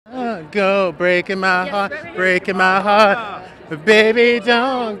don't go breaking my heart, breaking my heart. Baby,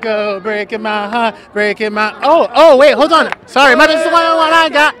 don't go breaking my heart, breaking my. Oh, wait, hold on. Sorry, my this is one I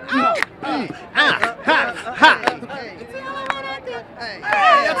got.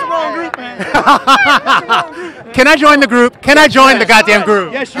 That's the wrong group, man. Can I join the group? Can I join the goddamn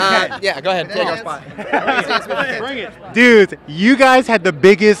group? Yes, you can. Yeah, go ahead. Take our spot. Bring it. Dudes, you guys had the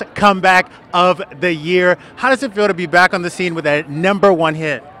biggest comeback of the year. How does it feel to be back on the scene with that #1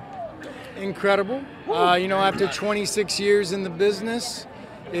 hit? Incredible. You know, after 26 years in the business,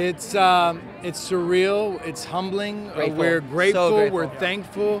 it's surreal. It's humbling. We're grateful. So grateful. We're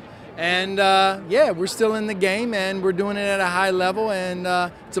thankful. And yeah, we're still in the game, and we're doing it at a high level, and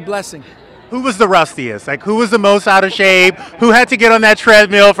it's a blessing. Who was the rustiest? Like, who was the most out of shape? Who had to get on that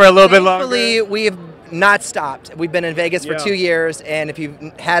treadmill for a little bit longer? Thankfully, we've not stopped. We've been in Vegas for 2 years, and if you've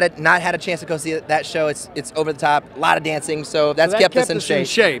not had a chance to go see that show, it's over the top, a lot of dancing, so that's kept us in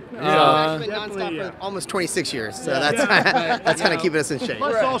shape. It's been nonstop for almost 26 years, so that's kind of keeping us in shape.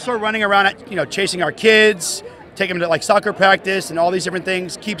 Plus also running around, chasing our kids, taking them to like soccer practice and all these different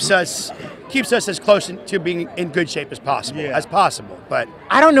things keeps us as close to being in good shape as possible. But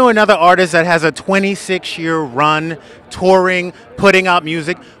I don't know another artist that has a 26-year run touring, putting out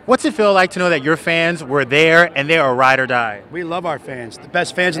music. What's it feel like to know that your fans were there and they are ride or die? we love our fans, the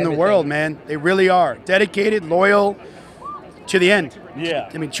best fans in the world, man. They really are dedicated, loyal to the end. Yeah.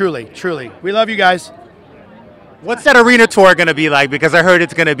 I mean, truly, we love you guys. What's that arena tour going to be like? Because I heard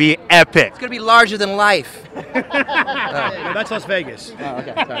it's going to be epic. It's going to be larger than life. No, that's Las Vegas. Oh,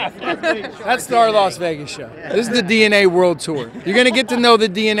 okay, sorry. That's our Las Vegas show. This is the DNA World Tour. You're going to get to know the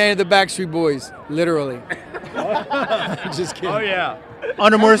DNA of the Backstreet Boys, literally. Just kidding. Oh yeah.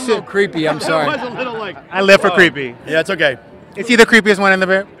 On a more Creepy, I'm sorry. It was a little like. I live for creepy. Yeah, it's okay. Is he the creepiest one in the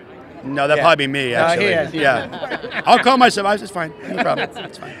band? No, that'd probably be me, actually. Yeah. I'll call myself. It's fine. No problem.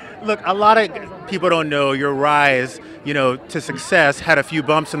 It's fine. Look, a lot of people don't know your rise, to success had a few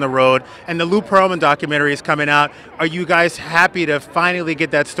bumps in the road, and the Lou Pearlman documentary is coming out. Are you guys happy to finally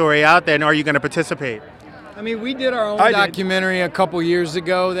get that story out there, and are you going to participate? I mean, we did our own documentary a couple years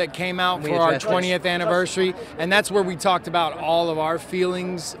ago that came out for our 20th anniversary, and that's where we talked about all of our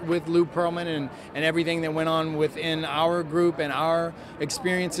feelings with Lou Pearlman and everything that went on within our group and our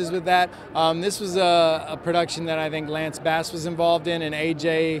experiences with that. This was a production that I think Lance Bass was involved in, and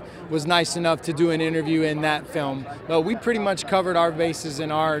AJ was nice enough to do an interview in that film. But we pretty much covered our bases in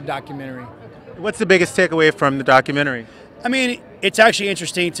our documentary. What's the biggest takeaway from the documentary? I mean, it's actually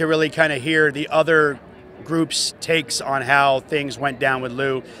interesting to really kind of hear the other group's takes on how things went down with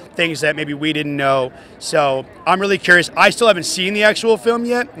Lou, things that maybe we didn't know. So I'm really curious. I still haven't seen the actual film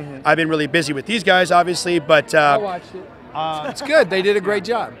yet. I've been really busy with these guys, obviously, but I watched it. It's good. They did a great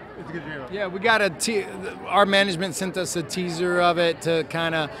job. It's a good video. Yeah, we got our management sent us a teaser of it to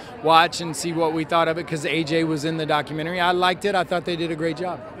kind of watch and see what we thought of it because AJ was in the documentary. I liked it. I thought they did a great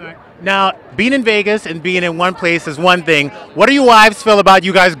job. Now, being in Vegas and being in one place is one thing. What do your wives feel about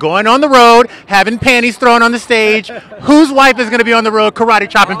you guys going on the road, having panties thrown on the stage? Whose wife is going to be on the road karate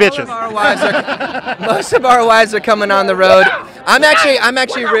chopping bitches? Most of our wives are coming on the road. I'm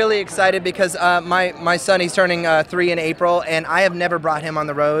actually really excited because my son, he's turning 3 in April, and I have never brought him on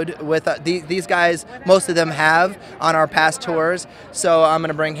the road with these guys. Most of them have on our past tours, so I'm going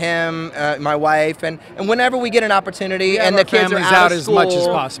to bring him, my wife, and whenever we get an opportunity, and the kids are out of as school, much as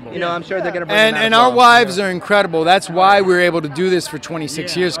possible. I'm sure they're going to bring them out and as our well. wives are incredible. That's why we're able to do this for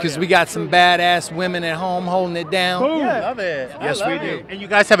 26 years because we got some badass women at home holding it down. Love it. yes, we do. And you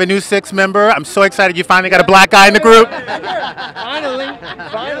guys have a new 6th member. I'm so excited you finally got a black guy in the group.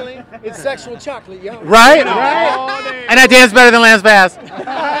 Finally, it's sexual chocolate, yo. Right? And I dance better than Lance Bass.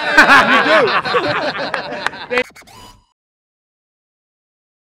 You do.